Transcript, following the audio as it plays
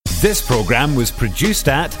This programme was produced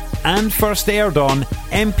at and first aired on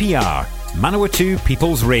MPR, Manawatu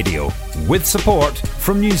People's Radio, with support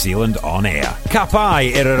from New Zealand On Air. Ka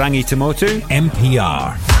pai Irarangi Tamotu,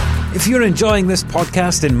 MPR. If you're enjoying this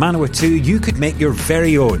podcast in Manawatu, you could make your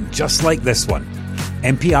very own, just like this one.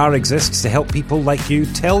 MPR exists to help people like you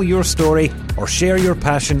tell your story or share your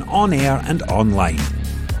passion on air and online.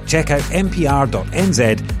 Check out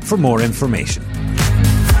mpr.nz for more information.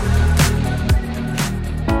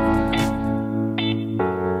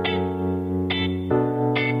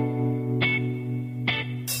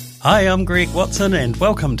 Hi, I'm Greg Watson and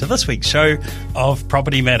welcome to this week's show of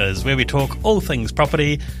Property Matters, where we talk all things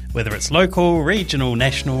property, whether it's local, regional,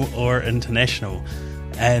 national or international.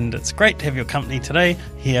 And it's great to have your company today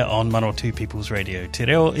here on Manawatu People's Radio. Te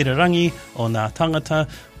reo irarangi o ngā tangata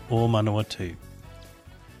o Manawatu.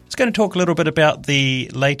 It's going to talk a little bit about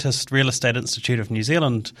the latest Real Estate Institute of New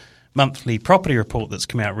Zealand monthly property report that's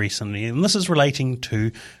come out recently, and this is relating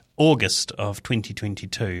to August of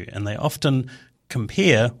 2022, and they often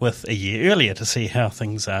compare with a year earlier to see how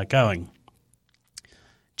things are going.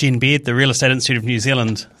 Jen Baird, the Real Estate Institute of New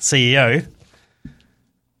Zealand CEO,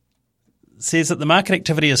 says that the market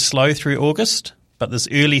activity is slow through August, but there's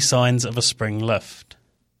early signs of a spring lift.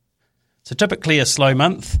 So typically a slow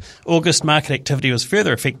month, August market activity was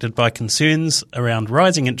further affected by concerns around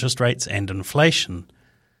rising interest rates and inflation.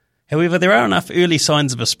 However, there are enough early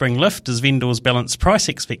signs of a spring lift as vendors balance price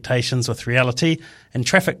expectations with reality and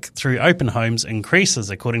traffic through open homes increases,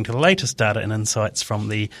 according to the latest data and insights from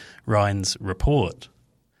the RINES report.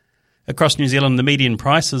 Across New Zealand, the median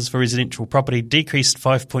prices for residential property decreased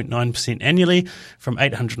 5.9% annually from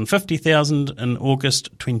 $850,000 in August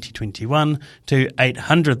 2021 to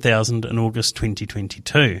 $800,000 in August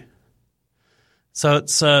 2022. So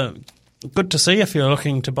it's good to see, if you're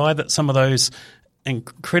looking to buy, that some of those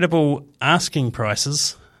incredible asking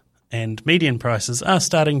prices and median prices are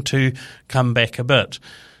starting to come back a bit.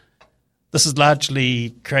 This is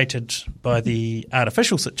largely created by the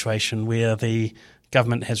artificial situation where the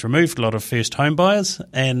government has removed a lot of first home buyers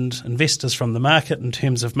and investors from the market in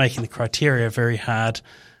terms of making the criteria very hard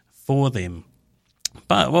for them.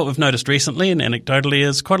 But what we've noticed recently and anecdotally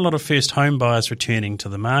is quite a lot of first home buyers returning to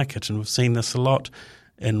the market, and we've seen this a lot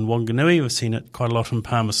in Wanganui. We've seen it quite a lot in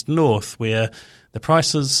Palmerston North, where the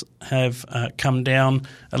prices have come down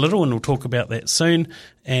a little, and we'll talk about that soon,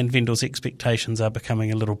 and vendors' expectations are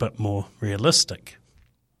becoming a little bit more realistic.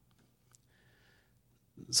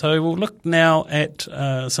 So we'll look now at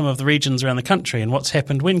some of the regions around the country and what's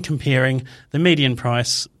happened when comparing the median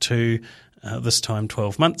price to this time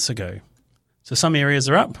 12 months ago. So some areas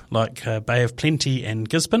are up, like Bay of Plenty and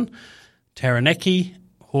Gisborne, Taranaki,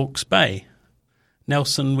 Hawke's Bay,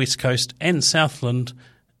 Nelson, West Coast and Southland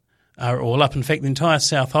are all up. In fact, the entire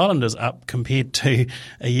South Island is up compared to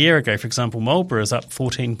a year ago. For example, Marlborough is up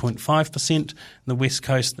 14.5%. The West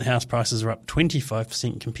Coast, the house prices are up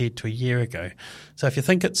 25% compared to a year ago. So if you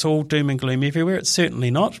think it's all doom and gloom everywhere, it's certainly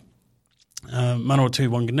not. Manawatu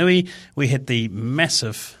Wanganui, we had the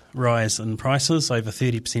massive rise in prices, over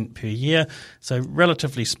 30% per year. So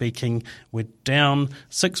relatively speaking, we're down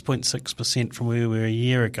 6.6% from where we were a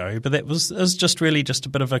year ago. But that was just really just a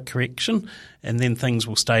bit of a correction, and then things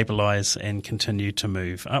will stabilise and continue to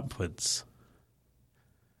move upwards.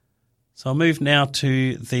 So I'll move now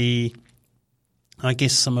to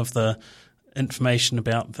some of the information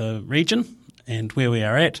about the region and where we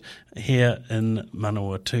are at here in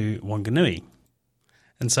Manawatu Wanganui.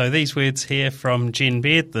 And so these words here from Jen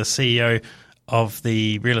Baird, the CEO of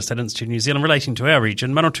the Real Estate Institute of New Zealand, relating to our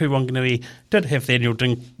region. Manawatu Wanganui did have the annual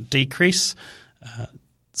decrease.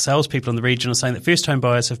 Salespeople in the region are saying that first home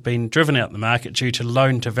buyers have been driven out of the market due to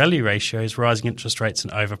loan-to-value ratios, rising interest rates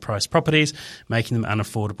and overpriced properties, making them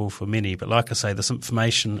unaffordable for many. But like I say, this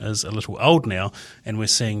information is a little old now, and we're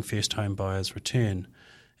seeing first home buyers return.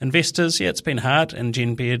 Investors, it's been hard, and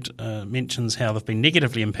Jen Baird mentions how they've been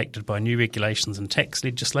negatively impacted by new regulations and tax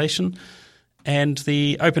legislation, and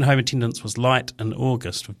the open home attendance was light in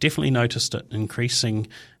August. We've definitely noticed it increasing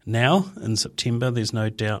now in September. There's no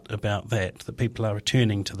doubt about that people are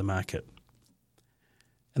returning to the market.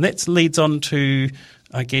 And that leads on to,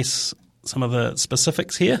 some of the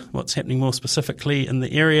specifics here, what's happening more specifically in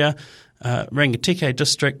the area. Rangitikei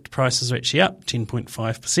district prices are actually up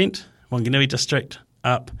 10.5%. Wanganui district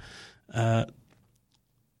up 1%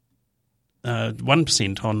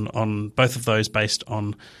 on both of those based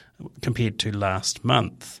on compared to last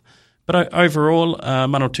month. But overall,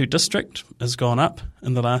 Manawatu district has gone up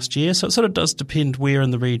in the last year, so it sort of does depend where in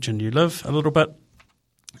the region you live a little bit,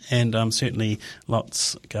 and certainly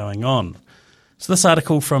lots going on. So this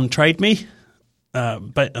article from Trade Me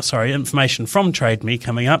information from Trade Me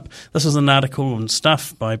coming up. This is an article on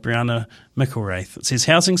Stuff by Brianna Mickelraith. It says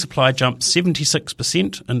housing supply jumped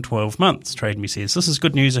 76% in 12 months, Trade Me says. This is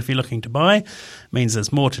good news if you're looking to buy. It means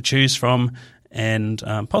there's more to choose from and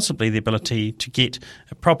possibly the ability to get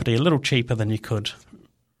a property a little cheaper than you could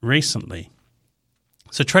recently.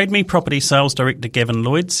 So Trade Me Property Sales Director Gavin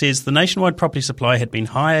Lloyd says the nationwide property supply had been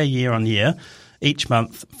higher year on year each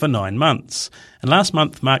month for 9 months. And last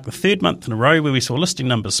month marked the third month in a row where we saw listing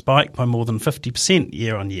numbers spike by more than 50%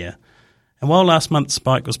 year on year. And while last month's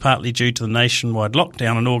spike was partly due to the nationwide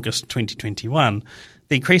lockdown in August 2021,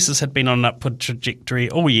 the increases had been on an upward trajectory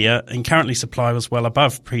all year and currently supply was well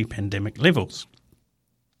above pre-pandemic levels.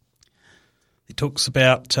 It talks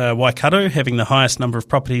about Waikato having the highest number of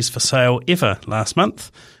properties for sale ever last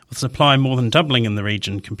month, with supply more than doubling in the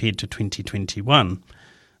region compared to 2021.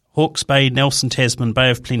 Hawke's Bay, Nelson Tasman, Bay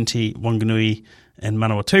of Plenty, Wanganui and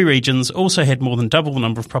Manawatu regions also had more than double the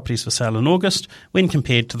number of properties for sale in August when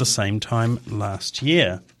compared to the same time last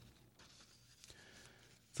year.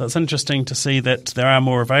 So it's interesting to see that there are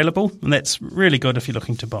more available, and that's really good if you're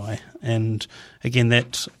looking to buy. And again,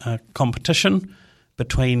 that competition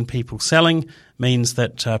between people selling means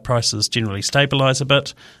that prices generally stabilise a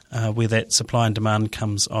bit, where that supply and demand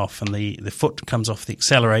comes off and the foot comes off the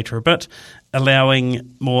accelerator a bit,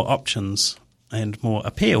 allowing more options and more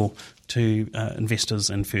appeal to investors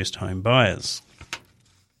and first home buyers.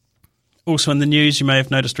 Also in the news, you may have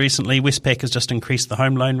noticed recently, Westpac has just increased the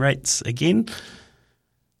home loan rates again.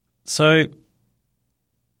 So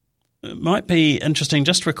it might be interesting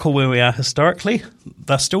just to recall where we are historically.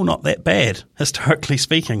 They're still not that bad, historically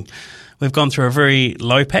speaking. We've gone through a very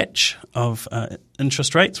low patch of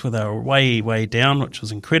interest rates where they were way, way down, which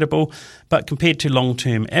was incredible. But compared to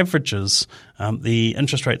long-term averages, the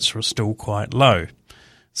interest rates were still quite low.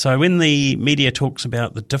 So when the media talks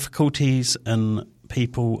about the difficulties in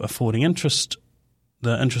people affording the interest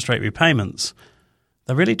rate repayments,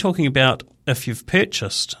 they're really talking about if you've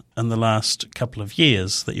purchased in the last couple of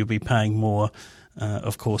years that you'll be paying more,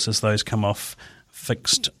 of course, as those come off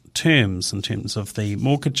fixed terms in terms of the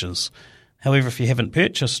mortgages. However, if you haven't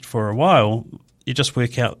purchased for a while, you just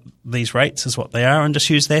work out these rates as what they are and just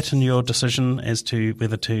use that in your decision as to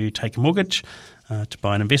whether to take a mortgage, to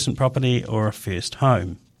buy an investment property or a first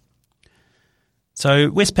home. So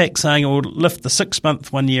Westpac saying it will lift the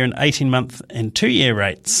 6-month, 1-year and 18-month and 2-year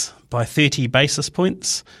rates by 30 basis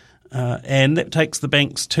points, and that takes the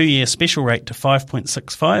bank's 2-year special rate to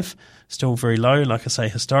 5.65, still very low, like I say,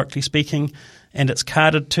 historically speaking, and its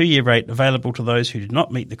carded 2-year rate available to those who do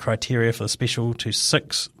not meet the criteria for the special to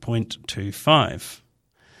 6.25.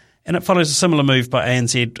 And it follows a similar move by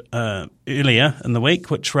ANZ earlier in the week,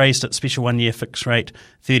 which raised its special 1-year fixed rate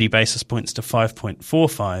 30 basis points to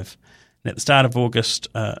 5.45. And at the start of August,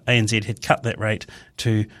 ANZ had cut that rate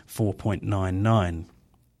to 4.99.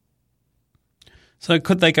 So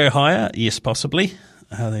could they go higher? Yes, possibly.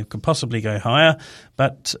 They could possibly go higher,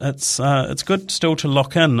 but it's good still to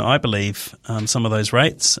lock in, I believe, some of those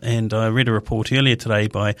rates. And I read a report earlier today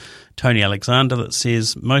by Tony Alexander that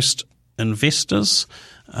says most investors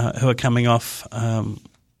who are coming off, who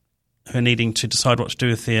are needing to decide what to do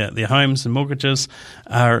with their homes and mortgages,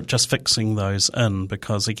 are just fixing those in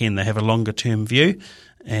because, again, they have a longer term view,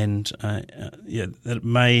 and it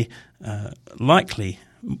may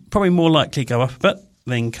probably more likely go up a bit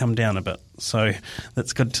than come down a bit. So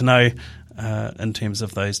that's good to know in terms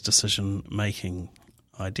of those decision-making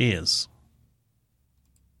ideas.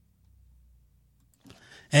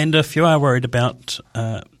 And if you are worried about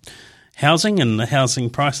housing and the housing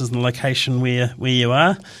prices and the location where you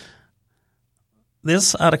are,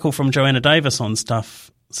 this article from Joanna Davis on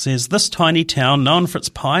Stuff says this tiny town known for its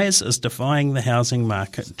pies is defying the housing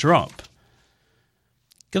market drop.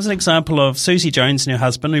 Gives an example of Susie Jones and her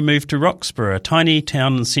husband who moved to Roxburgh, a tiny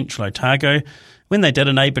town in central Otago. When they did,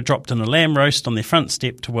 a neighbour dropped in a lamb roast on their front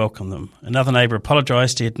step to welcome them. Another neighbour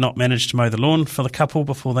apologised he had not managed to mow the lawn for the couple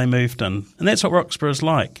before they moved in. And that's what Roxburgh is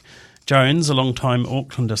like. Jones, a long-time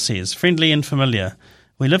Aucklander, says, friendly and familiar.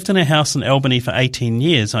 We lived in a house in Albany for 18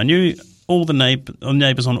 years. I knew all the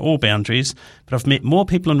neighbours on all boundaries, but I've met more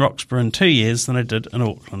people in Roxburgh in 2 years than I did in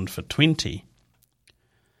Auckland for 20.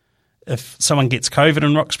 If someone gets COVID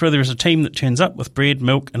in Roxburgh, there is a team that turns up with bread,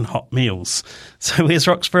 milk and hot meals. So where's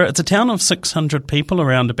Roxburgh? It's a town of 600 people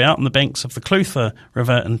around about on the banks of the Clutha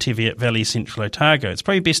River in Teviot Valley, central Otago. It's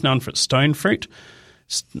probably best known for its stone fruit,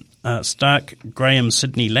 stark Graham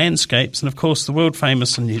Sydney landscapes, and of course the world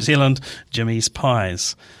famous in New Zealand, Jimmy's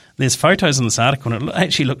Pies. There's photos in this article and it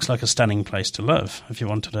actually looks like a stunning place to live if you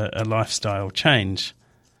wanted a lifestyle change.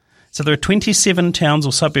 So there are 27 towns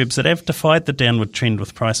or suburbs that have defied the downward trend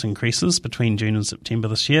with price increases between June and September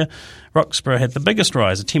this year. Roxburgh had the biggest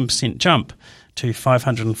rise, a 10% jump to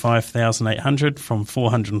 505,800 from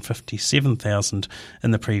 457,000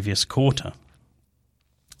 in the previous quarter.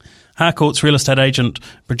 Harcourt's real estate agent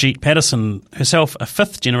Brigitte Patterson, herself a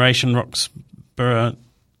fifth-generation Roxburgh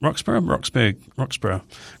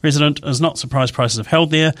resident, is not surprised prices have held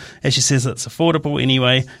there, as she says it's affordable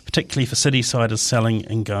anyway, particularly for city-siders selling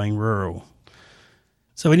and going rural.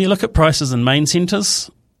 So when you look at prices in main centres,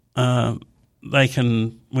 they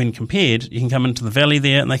can, when compared, you can come into the valley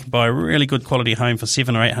there and they can buy a really good quality home for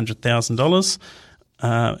 $700,000 or $800,000,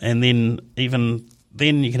 and then even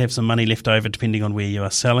then you can have some money left over depending on where you are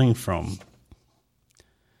selling from.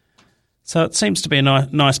 So it seems to be a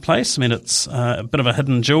nice place. I mean, it's a bit of a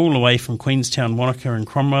hidden jewel away from Queenstown, Wanaka and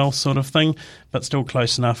Cromwell sort of thing, but still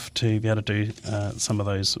close enough to be able to do some of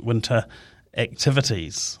those winter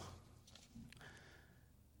activities.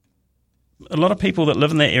 A lot of people that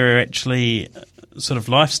live in that area are actually sort of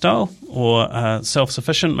lifestyle or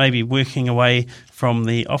self-sufficient, maybe working away from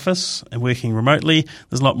the office and working remotely.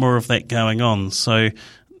 There's a lot more of that going on. So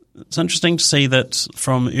it's interesting to see that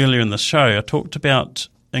from earlier in the show, I talked about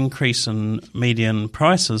increase in median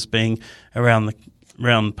prices being around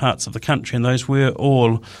parts of the country, and those were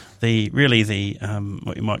all the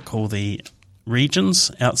what you might call the regions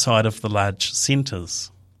outside of the large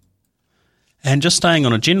centres. And just staying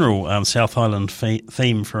on a general South Island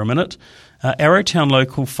theme for a minute, Arrowtown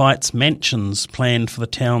local fights mansions planned for the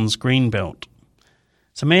town's greenbelt.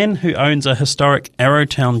 So a man who owns a historic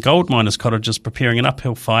Arrowtown gold miners' cottage is preparing an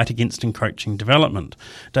uphill fight against encroaching development.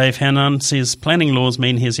 Dave Hannan says planning laws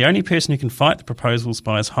mean he's the only person who can fight the proposals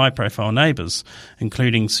by his high-profile neighbours,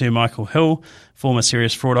 including Sir Michael Hill, former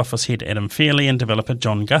Serious Fraud Office head Adam Fairley and developer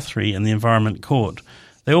John Guthrie in the Environment Court.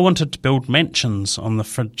 They all wanted to build mansions on the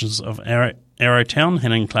fringes of Arrowtown,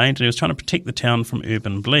 Hannan claimed, and he was trying to protect the town from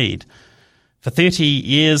urban bleed. For 30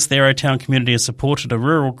 years, the Arrowtown community has supported a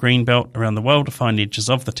rural greenbelt around the well-defined edges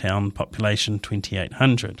of the town, population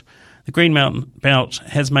 2,800. The greenbelt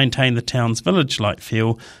has maintained the town's village-like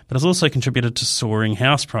feel, but has also contributed to soaring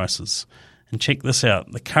house prices. And check this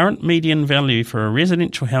out, the current median value for a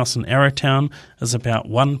residential house in Arrowtown is about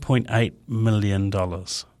 $1.8 million.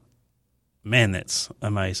 Man, that's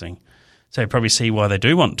amazing. So you probably see why they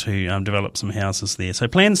do want to develop some houses there. So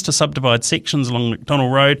plans to subdivide sections along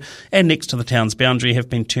McDonald Road and next to the town's boundary have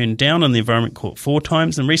been turned down in the Environment Court 4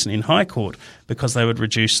 times and recently in High Court because they would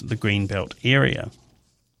reduce the Greenbelt area.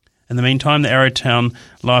 In the meantime, the Arrowtown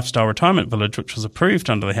Lifestyle Retirement Village, which was approved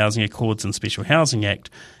under the Housing Accords and Special Housing Act,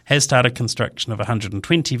 has started construction of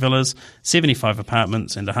 120 villas, 75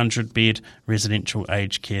 apartments and a 100-bed residential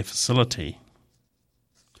aged care facility.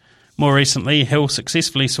 More recently, Hill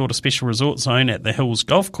successfully sought a special resort zone at the Hills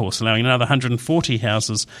Golf Course, allowing another 140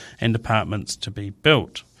 houses and apartments to be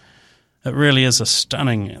built. It really is a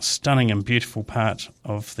stunning and beautiful part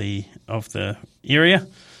of the area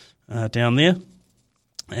down there,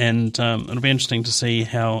 and it'll be interesting to see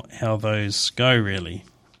how those go. Really,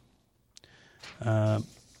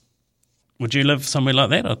 would you live somewhere like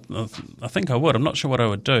that? I think I would. I'm not sure what I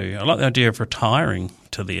would do. I like the idea of retiring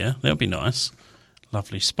to there. That would be nice.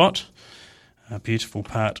 Lovely spot, a beautiful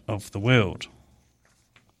part of the world.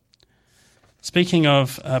 Speaking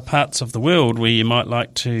of parts of the world where you might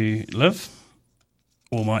like to live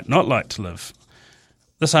or might not like to live,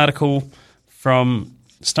 this article from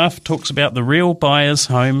Stuff talks about the real buyer's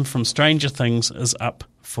home from Stranger Things is up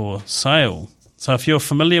for sale. So if you're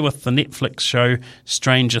familiar with the Netflix show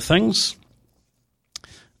Stranger Things,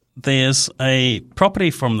 there's a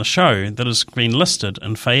property from the show that has been listed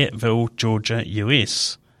in Fayetteville, Georgia,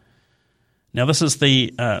 US. Now, this is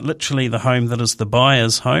the literally the home that is the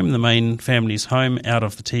buyer's home, the main family's home out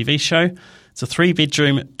of the TV show. It's a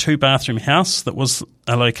 3-bedroom, 2-bathroom house that was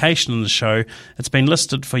a location in the show. It's been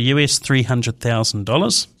listed for US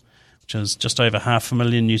 $300,000, which is just over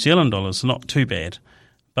 $500,000 New Zealand dollars. Not too bad.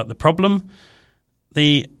 But the problem,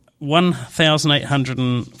 the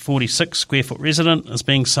 1,846 square foot resident is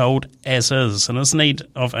being sold as is and is in need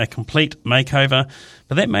of a complete makeover,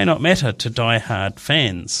 but that may not matter to die-hard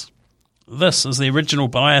fans. This is the original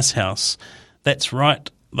Byers house. That's right,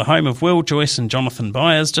 the home of Will Joyce and Jonathan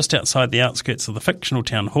Byers, just outside the outskirts of the fictional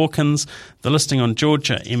town Hawkins. The listing on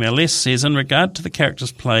Georgia MLS says, in regard to the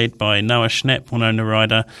characters played by Noah Schnapp, Winona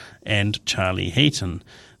Ryder and Charlie Heaton.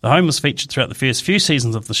 The home was featured throughout the first few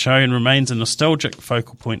seasons of the show and remains a nostalgic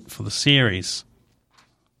focal point for the series.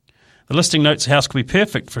 The listing notes the house could be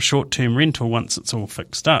perfect for short-term rental once it's all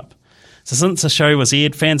fixed up. So since the show was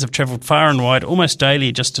aired, fans have travelled far and wide almost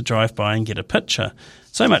daily just to drive by and get a picture.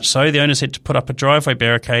 So much so, the owners had to put up a driveway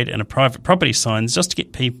barricade and a private property signs just to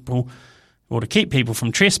get people, or to keep people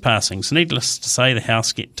from trespassing. So needless to say, the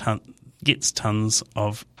house gets tons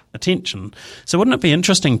of attention. So wouldn't it be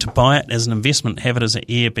interesting to buy it as an investment, have it as an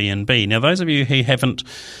Airbnb? Now, those of you who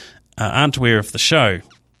aren't aware of the show,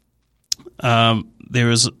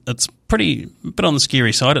 it's pretty a bit on the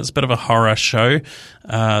scary side. It's a bit of a horror show.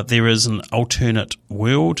 There is an alternate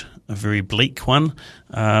world, a very bleak one,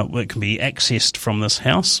 that can be accessed from this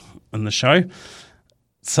house in the show.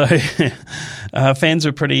 So fans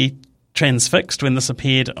were pretty transfixed when this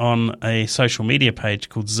appeared on a social media page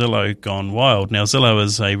called Zillow Gone Wild. Now, Zillow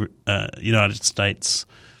is a United States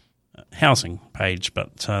housing page,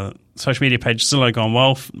 but social media page Zillow Gone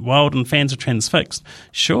Wild, and fans are transfixed.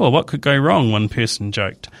 Sure, what could go wrong? One person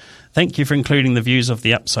joked. Thank you for including the views of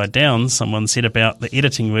the upside down, someone said about the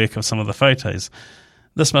editing work of some of the photos.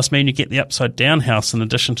 This must mean you get the upside down house in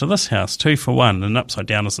addition to this house, 2 for 1. And upside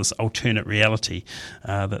down is this alternate reality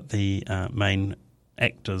that the main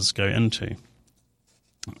actors go into.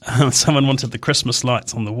 Someone wanted the Christmas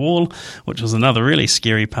lights on the wall, which was another really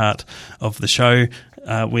scary part of the show,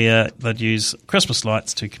 where they'd use Christmas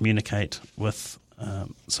lights to communicate with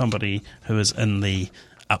somebody who is in the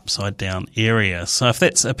upside down area. So if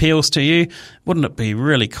that appeals to you, wouldn't it be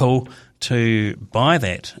really cool to buy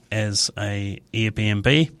that as a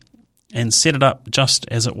Airbnb and set it up just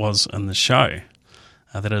as it was in the show?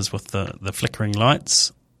 That is, with the flickering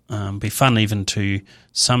lights. Be fun even to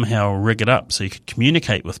somehow rig it up so you could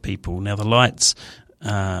communicate with people. Now, the lights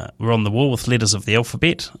were on the wall with letters of the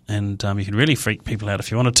alphabet, and you could really freak people out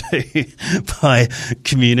if you wanted to by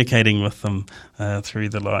communicating with them through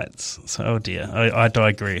the lights. So, oh dear, I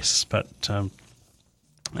digress. But an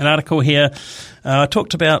article here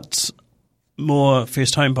talked about more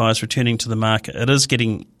first home buyers returning to the market. It is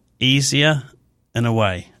getting easier in a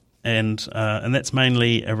way. And that's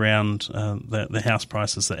mainly around the house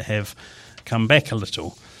prices that have come back a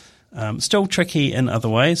little. Still tricky in other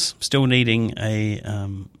ways, still needing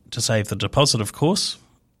to save the deposit, of course,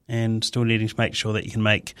 and still needing to make sure that you can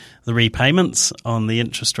make the repayments on the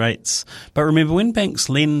interest rates. But remember, when banks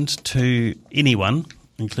lend to anyone,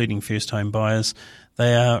 including first home buyers,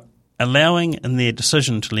 they are allowing in their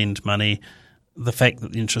decision to lend money the fact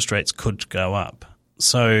that the interest rates could go up.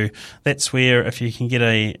 So that's where if you can get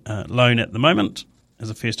a loan at the moment as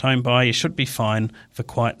a first home buyer, you should be fine for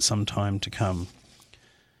quite some time to come.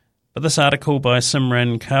 But this article by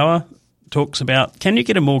Simran Kaur talks about, can you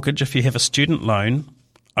get a mortgage if you have a student loan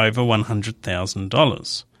over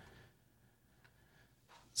 $100,000?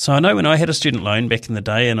 So I know when I had a student loan back in the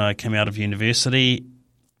day and I came out of university,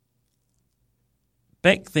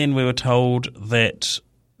 back then we were told that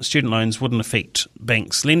student loans wouldn't affect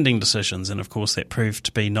banks' lending decisions, and of course that proved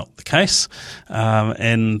to be not the case.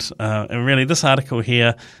 And really this article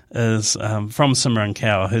here is from Simran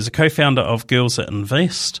Kaur, who's a co-founder of Girls That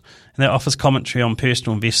Invest, and that offers commentary on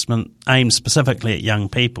personal investment aimed specifically at young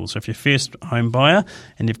people. So if you're a first home buyer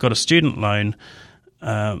and you've got a student loan,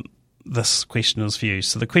 this question is for you.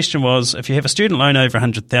 So the question was, if you have a student loan over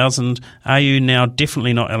 $100,000, are you now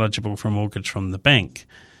definitely not eligible for a mortgage from the bank?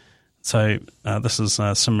 So this is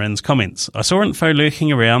Simran's comments. I saw info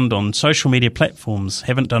lurking around on social media platforms.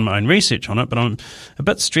 Haven't done my own research on it, but I'm a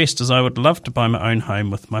bit stressed as I would love to buy my own home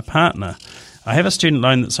with my partner. I have a student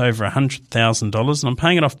loan that's over $100,000 and I'm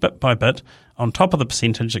paying it off bit by bit on top of the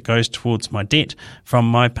percentage that goes towards my debt from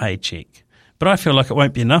my paycheck. But I feel like it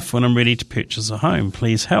won't be enough when I'm ready to purchase a home.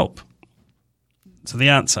 Please help. So the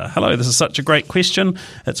answer, hello, this is such a great question.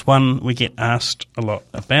 It's one we get asked a lot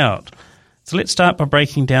about. So let's start by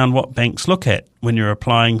breaking down what banks look at when you're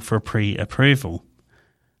applying for a pre-approval.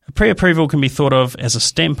 A pre-approval can be thought of as a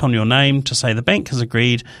stamp on your name to say the bank has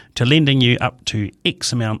agreed to lending you up to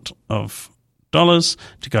X amount of dollars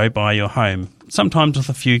to go buy your home, sometimes with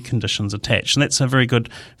a few conditions attached. And that's a very good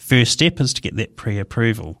first step, is to get that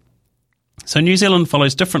pre-approval. So New Zealand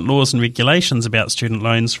follows different laws and regulations about student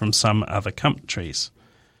loans from some other countries.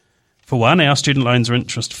 For one, our student loans are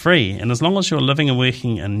interest-free, and as long as you're living and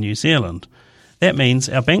working in New Zealand, that means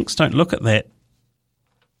our banks don't look at that.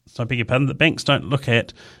 So I beg your pardon, the banks don't look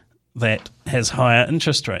at that has higher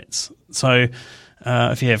interest rates. So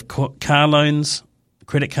if you have car loans,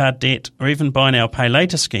 credit card debt, or even buy now, pay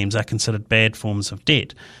later schemes are considered bad forms of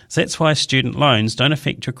debt. So that's why student loans don't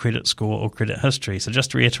affect your credit score or credit history. So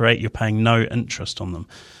just to reiterate, you're paying no interest on them.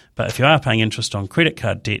 But if you are paying interest on credit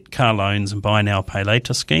card debt, car loans, and buy now, pay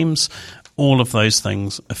later schemes, all of those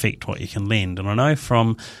things affect what you can lend. And I know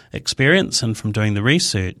from experience and from doing the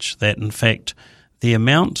research that, in fact, the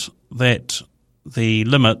amount that the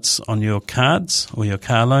limits on your cards or your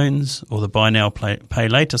car loans or the buy now, pay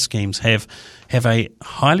later schemes have a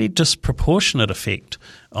highly disproportionate effect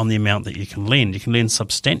on the amount that you can lend. You can lend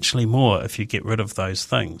substantially more if you get rid of those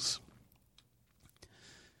things.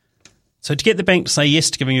 So to get the bank to say yes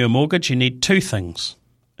to giving you a mortgage, you need two things: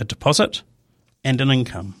 a deposit and an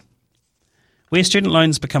income. Where student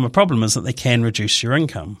loans become a problem is that they can reduce your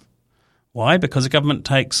income. Why? Because the government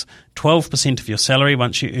takes 12% of your salary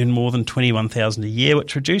once you earn more than $21,000 a year,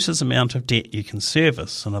 which reduces the amount of debt you can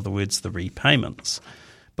service, in other words, the repayments.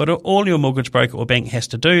 But all your mortgage broker or bank has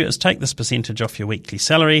to do is take this percentage off your weekly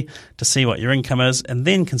salary to see what your income is and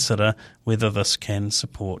then consider whether this can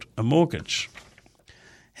support a mortgage.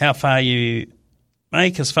 How far you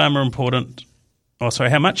make is far more important.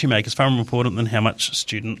 How much you make is far more important than how much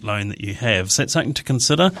student loan that you have. So that's something to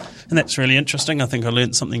consider, and that's really interesting. I think I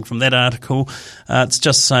learned something from that article. It's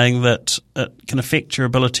just saying that it can affect your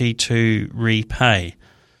ability to repay.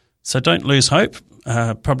 So don't lose hope.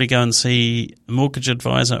 Probably go and see a mortgage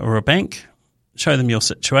advisor or a bank, show them your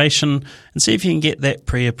situation, and see if you can get that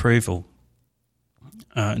pre-approval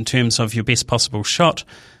in terms of your best possible shot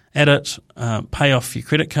at it. Pay off your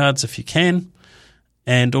credit cards if you can.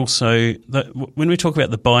 And also, when we talk about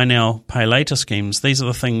the buy now, pay later schemes, these are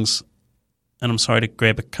the things, and I'm sorry to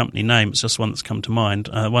grab a company name, it's just one that's come to mind,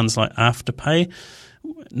 ones like Afterpay.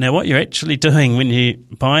 Now, what you're actually doing when you're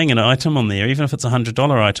buying an item on there, even if it's a $100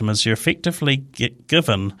 item, is you're effectively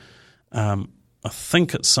given, I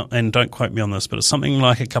think it's, and don't quote me on this, but it's something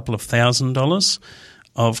like a couple of $1,000s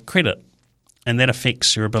of credit. And that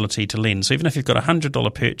affects your ability to lend. So even if you've got a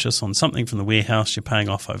 $100 purchase on something from the warehouse you're paying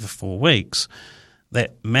off over 4 weeks,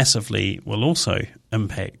 that massively will also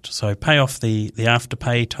impact. So pay off the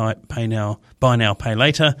Afterpay type buy now, pay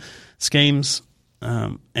later schemes,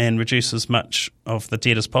 and reduce as much of the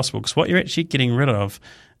debt as possible. Because what you're actually getting rid of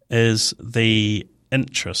is the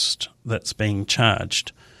interest that's being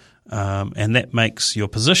charged, and that makes your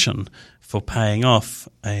position for paying off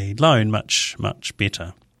a loan much, much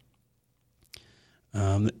better.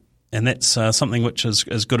 And that's something which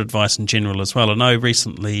is good advice in general as well. I know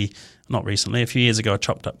a few years ago I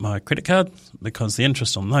chopped up my credit card because the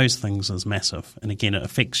interest on those things is massive. And again, it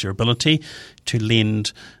affects your ability to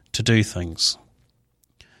lend to do things.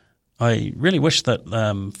 I really wish that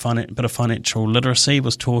a bit of financial literacy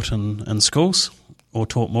was taught in schools, or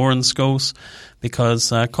taught more in schools,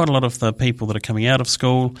 because quite a lot of the people that are coming out of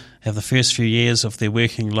school have the first few years of their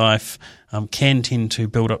working life can tend to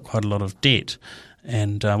build up quite a lot of debt.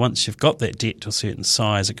 And once you've got that debt to a certain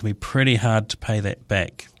size, it can be pretty hard to pay that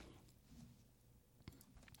back.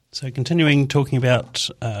 So continuing talking about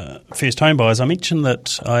first home buyers, I mentioned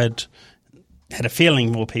that I'd had a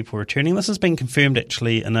feeling more people were returning. This has been confirmed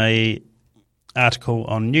actually in a article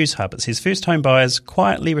on Newshub. It says first home buyers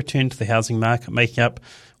quietly returned to the housing market, making up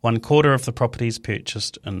 1/4 of the properties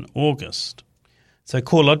purchased in August. So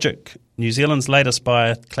CoreLogic, New Zealand's latest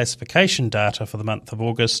buyer classification data for the month of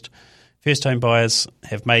August, first home buyers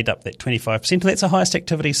have made up that 25%, and that's the highest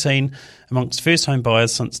activity seen amongst first home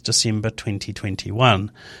buyers since December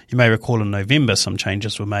 2021. You may recall in November some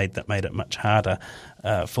changes were made that made it much harder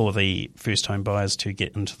for the first home buyers to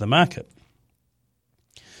get into the market.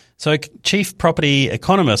 So Chief Property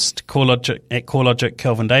Economist at CoreLogic,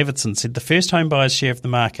 Kelvin Davidson, said the first home buyers' share of the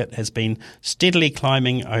market has been steadily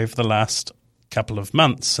climbing over the last couple of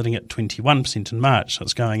months, sitting at 21% in March, so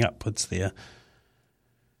it's going upwards there.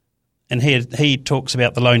 And he talks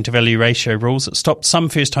about the loan-to-value ratio rules that stopped some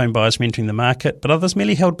first home buyers from entering the market, but others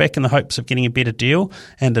merely held back in the hopes of getting a better deal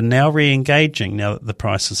and are now re-engaging now that the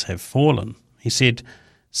prices have fallen. He said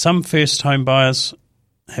some first home buyers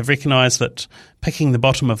have recognised that picking the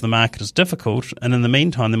bottom of the market is difficult, and in the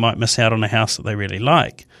meantime they might miss out on a house that they really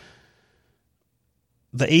like.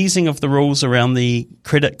 The easing of the rules around the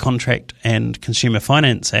Credit Contract and Consumer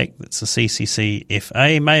Finance Act, that's the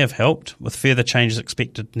CCCFA, may have helped, with further changes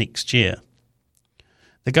expected next year.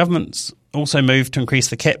 The government's also moved to increase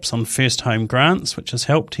the caps on first home grants, which has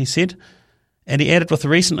helped, he said. And he added, with the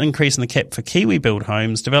recent increase in the cap for Kiwi-built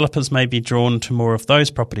homes, developers may be drawn to more of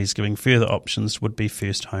those properties, giving further options to would-be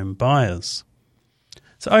first home buyers.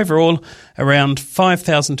 So overall, around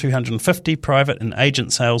 5,250 private and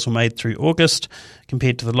agent sales were made through August,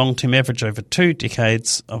 compared to the long-term average over 2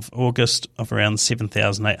 decades of August of around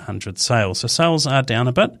 7,800 sales. So sales are down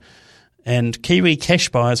a bit, and Kiwi cash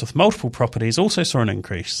buyers with multiple properties also saw an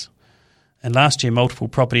increase. And last year, multiple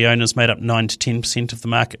property owners made up 9 to 10% of the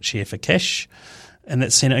market share for cash, and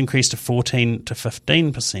that's seen an increase to 14 to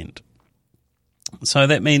 15%. So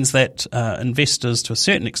that means that investors, to a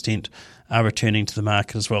certain extent, are returning to the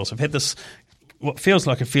market as well. So I've had this, what feels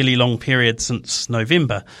like a fairly long period since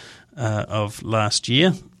November, of last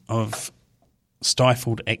year of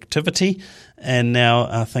stifled activity, and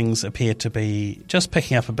now things appear to be just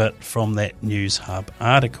picking up a bit from that News Hub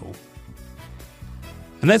article.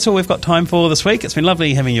 And that's all we've got time for this week. It's been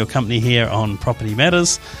lovely having your company here on Property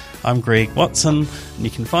Matters. I'm Greg Watson, and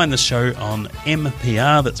you can find this show on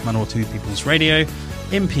MPR, that's Manawatu People's Radio,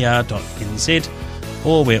 mpr.nz,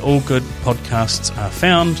 or where all good podcasts are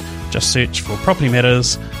found. Just search for Property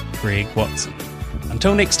Matters, Greg Watson.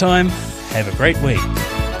 Until next time, have a great week.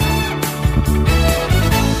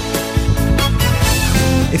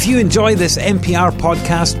 If you enjoy this MPR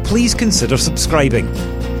podcast, please consider subscribing.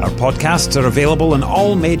 Our podcasts are available on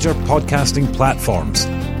all major podcasting platforms: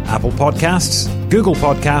 Apple Podcasts, Google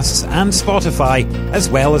Podcasts and Spotify, as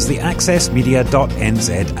well as the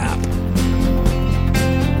accessmedia.nz app.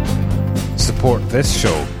 Support this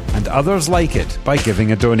show and others like it by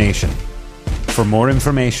giving a donation. For more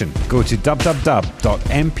information, go to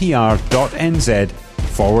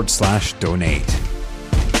www.mpr.nz/donate.